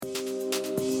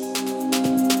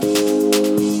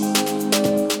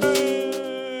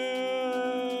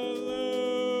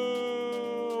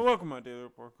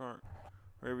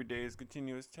day's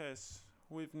continuous test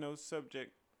with no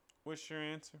subject. What's your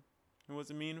answer? And was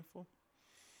it meaningful?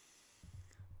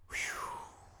 Whew.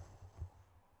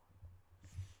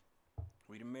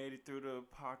 We done made it through the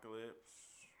apocalypse.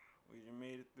 We done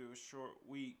made it through a short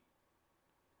week.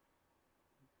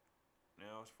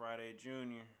 Now it's Friday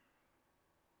Junior.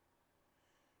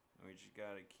 We just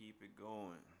gotta keep it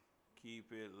going.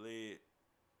 Keep it lit.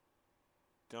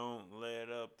 Don't let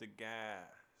up the gas.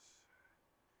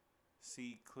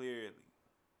 See clearly.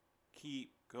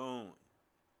 Keep going.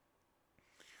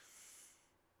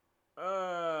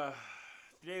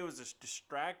 Today was a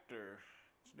distractor.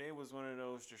 Today was one of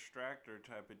those distractor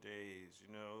type of days,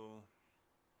 you know.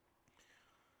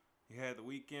 You had the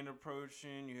weekend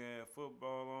approaching, you had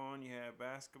football on, you had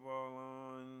basketball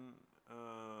on,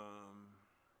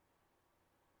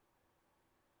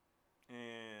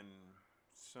 and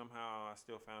somehow I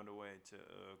still found a way to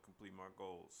complete my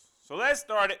goals. So let's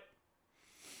start it.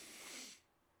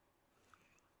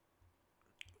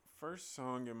 First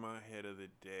song in my head of the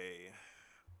day.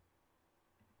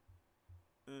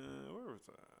 Where was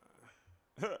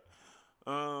I?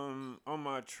 On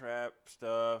my trap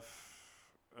stuff.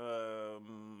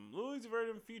 Louis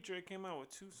Verdon Future came out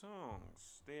with 2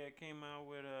 songs. They had came out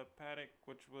with Paddock,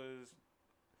 which was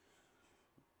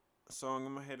a song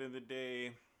in my head of the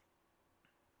day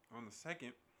on the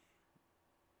 2nd.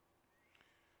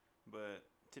 But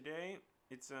today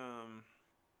it's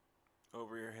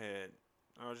Over Your Head.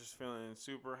 I was just feeling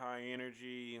super high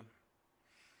energy.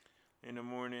 In the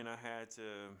morning I had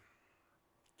to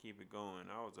keep it going.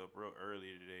 I was up real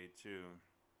early today too.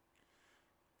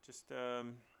 Just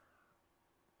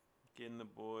getting the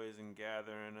boys and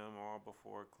gathering them all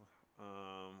before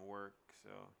work. So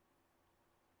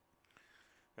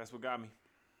that's what got me.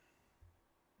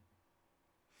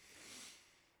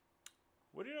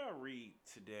 What did I read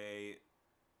today?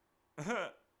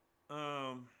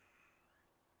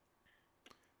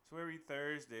 So every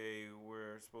Thursday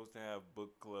we're supposed to have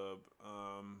book club,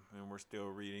 and we're still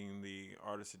reading The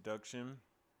Art of Seduction.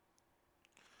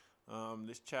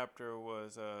 This chapter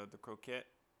was The Croquette,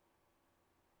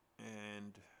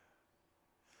 and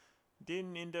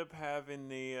didn't end up having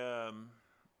the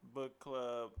book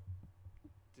club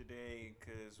today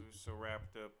because we were so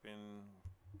wrapped up in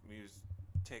we was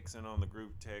texting on the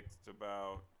group text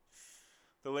about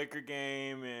the Laker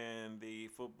game and the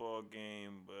football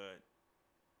game,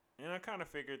 and I kind of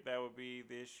figured that would be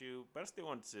the issue, but I still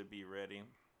wanted to be ready.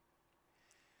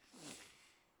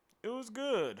 It was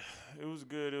good. It was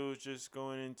good. It was just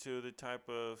going into the type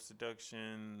of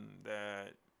seduction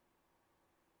that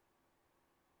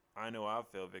I know I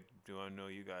fell victim to. I know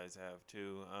you guys have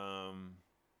too.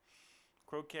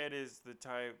 Croquette is the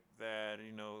type that,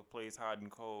 plays hot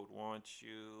and cold, wants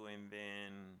you, and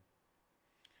then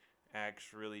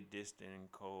acts really distant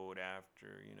and cold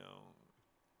after,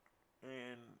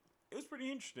 And it was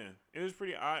pretty interesting. It was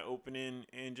pretty eye-opening,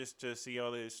 and just to see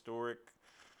all the historic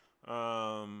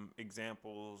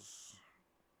examples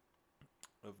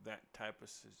of that type of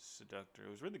seductor.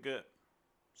 It was really good.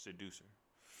 Seducer.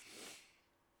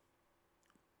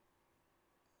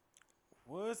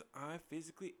 Was I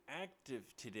physically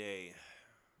active today?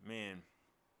 Man,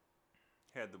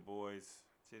 had the boys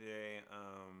today.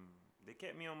 They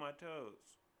kept me on my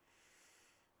toes.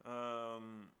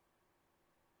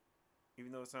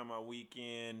 Even though it's not my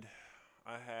weekend,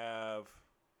 I have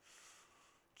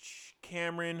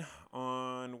Cameron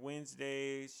on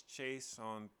Wednesdays, Chase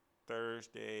on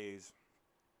Thursdays,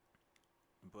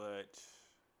 but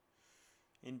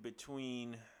in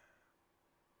between,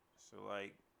 so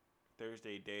like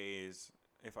Thursday days,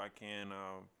 if I can,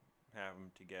 I'll have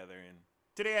them together. And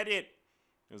today I did.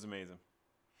 It was amazing.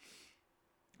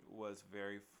 It was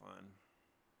very fun,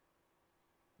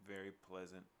 very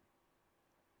pleasant.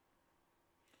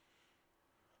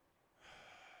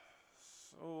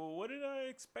 So, what did I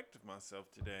expect of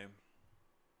myself today?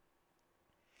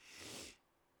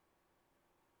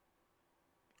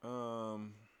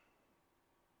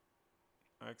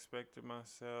 I expected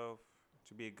myself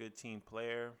to be a good team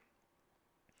player,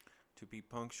 to be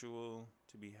punctual,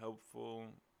 to be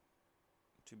helpful,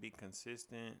 to be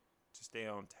consistent, to stay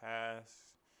on task,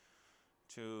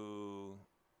 to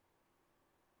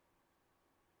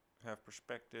have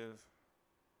perspective.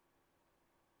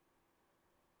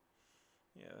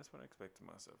 Yeah, that's what I expected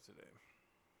myself today.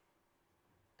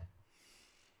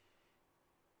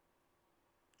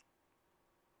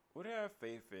 What do I have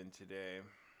faith in today?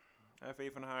 I have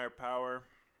faith in a higher power.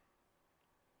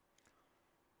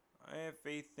 I have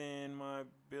faith in my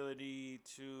ability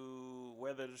to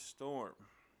weather the storm.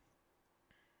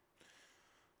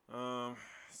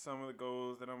 some of the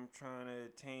goals that I'm trying to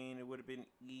attain, it would have been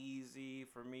easy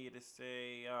for me to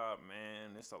say, oh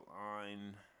man, it's a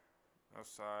line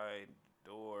outside the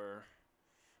door.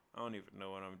 I don't even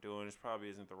know what I'm doing. This probably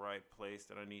isn't the right place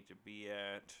that I need to be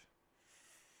at.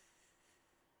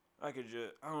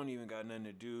 I don't even got nothing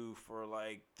to do for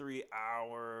like 3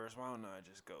 hours. Why don't I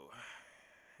just go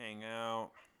hang out?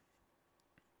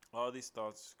 All these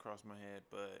thoughts cross my head,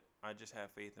 but I just have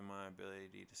faith in my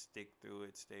ability to stick through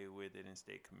it, stay with it, and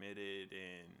stay committed,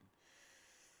 and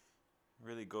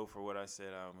really go for what I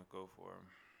said I'm gonna go for.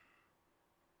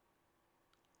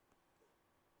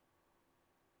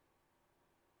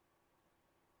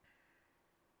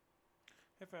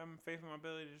 If I'm faith in my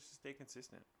ability just to stay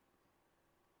consistent.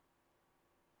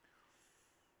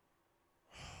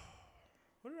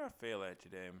 What did I fail at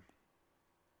today?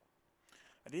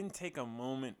 I didn't take a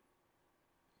moment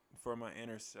for my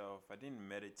inner self. I didn't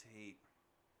meditate.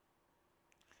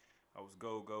 I was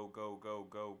go, go, go, go,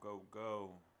 go, go, go.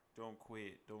 Don't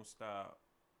quit. Don't stop.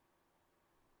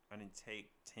 I didn't take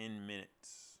 10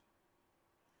 minutes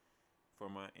for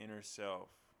my inner self.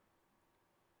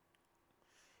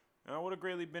 And I would have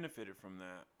greatly benefited from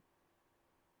that.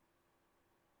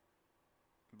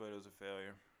 But it was a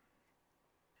failure.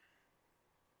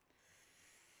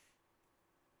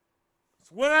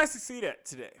 So what did I succeed at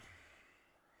today?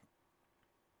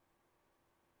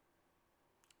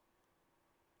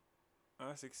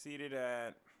 I succeeded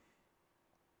at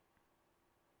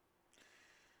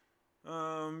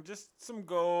just some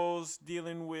goals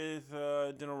dealing with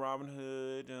Dental Robin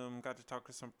Hood. Got to talk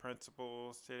to some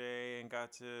principals today and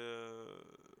got to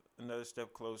another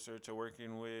step closer to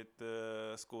working with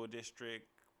the school district.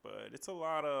 But it's a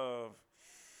lot of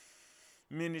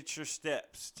miniature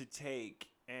steps to take,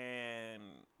 and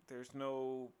there's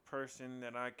no person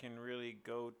that I can really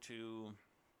go to.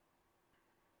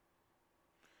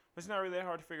 It's not really that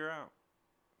hard to figure out.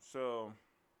 So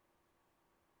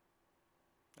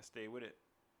I stay with it.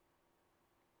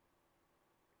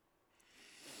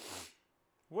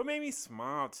 What made me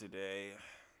smile today?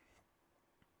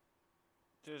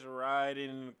 Just riding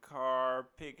in the car,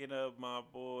 picking up my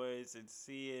boys and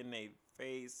seeing their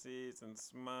faces and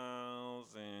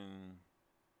smiles and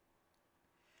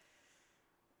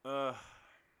uh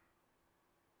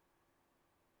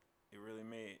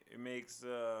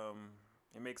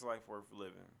it makes life worth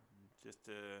living. Just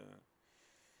to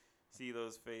see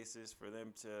those faces, for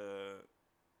them to,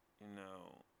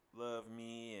 love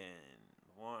me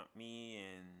and want me,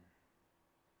 and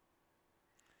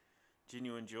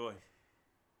genuine joy.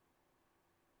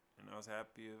 And I was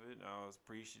happy of it. I was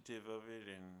appreciative of it,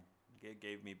 and it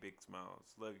gave me big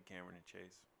smiles. Love you, Cameron and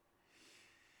Chase.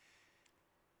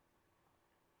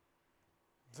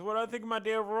 So what do I think of my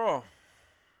day overall?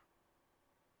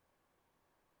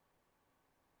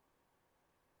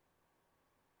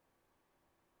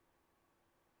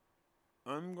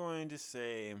 I'm going to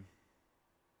say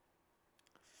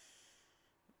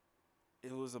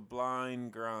it was a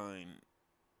blind grind.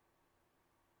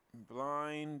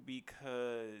 Blind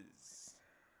because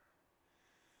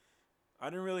I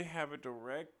didn't really have a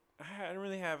direction,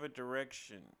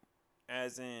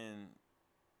 as in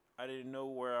I didn't know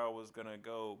where I was going to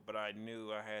go, but I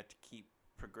knew I had to keep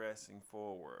progressing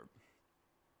forward.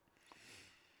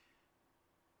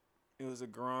 It was a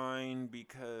grind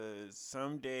because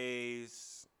some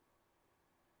days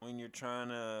when you're trying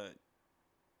to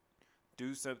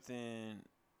do something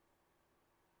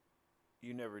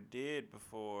you never did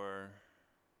before,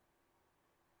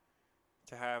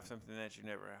 to have something that you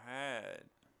never had,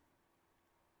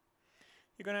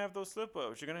 you're going to have those slip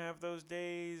ups. You're going to have those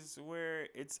days where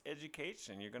it's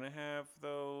education. You're going to have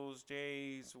those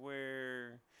days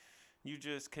where you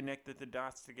just connected the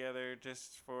dots together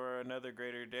just for another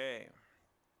greater day.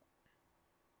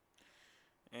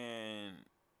 And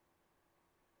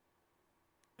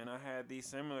I had these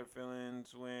similar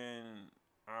feelings when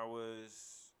I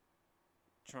was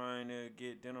trying to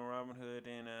get Dental Robin Hood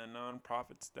in a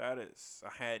nonprofit status.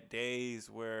 I had days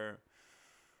where,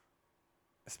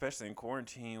 especially in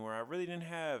quarantine, where I really didn't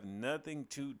have nothing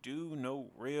to do, no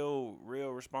real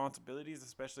responsibilities,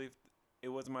 especially if it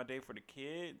wasn't my day for the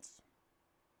kids.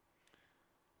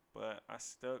 But I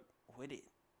stuck with it.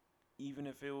 Even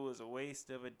if it was a waste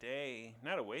of a day,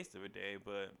 not a waste of a day,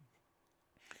 but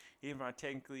even if I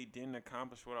technically didn't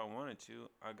accomplish what I wanted to,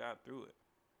 I got through it.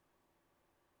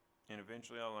 And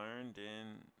eventually I learned,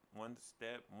 in one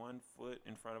step, one foot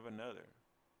in front of another.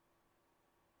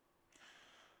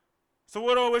 So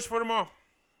what do I wish for tomorrow?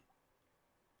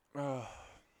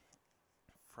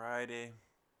 Friday.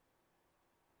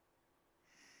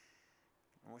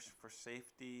 I wish for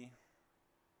safety.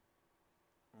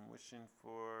 I'm wishing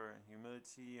for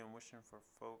humility. I'm wishing for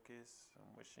focus.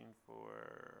 I'm wishing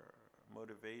for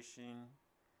motivation.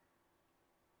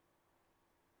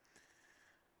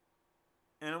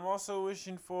 And I'm also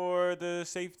wishing for the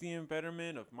safety and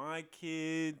betterment of my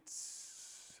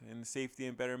kids and the safety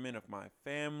and betterment of my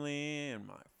family and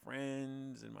my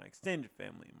friends and my extended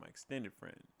family and my extended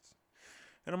friends.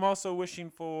 And I'm also wishing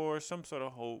for some sort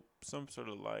of hope, some sort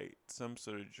of light, some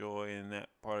sort of joy in that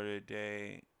part of the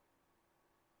day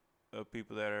of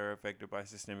people that are affected by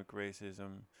systemic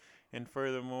racism. And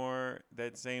furthermore,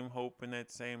 that same hope and that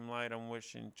same light I'm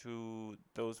wishing to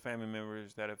those family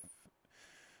members that have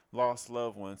lost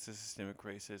loved ones to systemic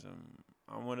racism.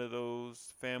 I'm one of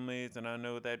those families, and I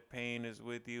know that pain is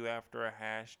with you after a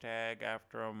hashtag,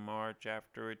 after a march,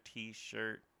 after a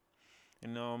t-shirt.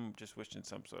 And I'm just wishing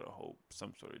some sort of hope,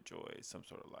 some sort of joy, some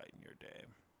sort of light in your day.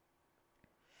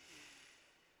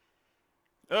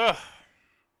 Ugh.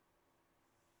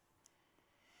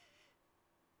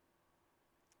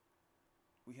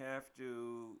 We have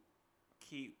to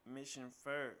keep mission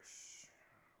first.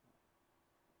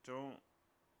 Don't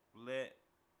let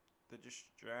the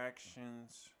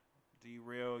distractions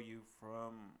derail you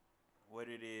from what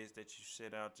it is that you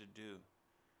set out to do.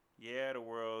 Yeah, the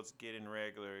world's getting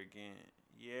regular again.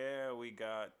 Yeah, we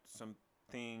got some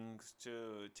things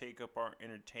to take up our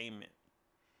entertainment.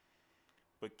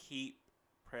 But keep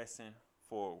pressing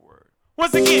forward.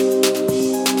 Once again,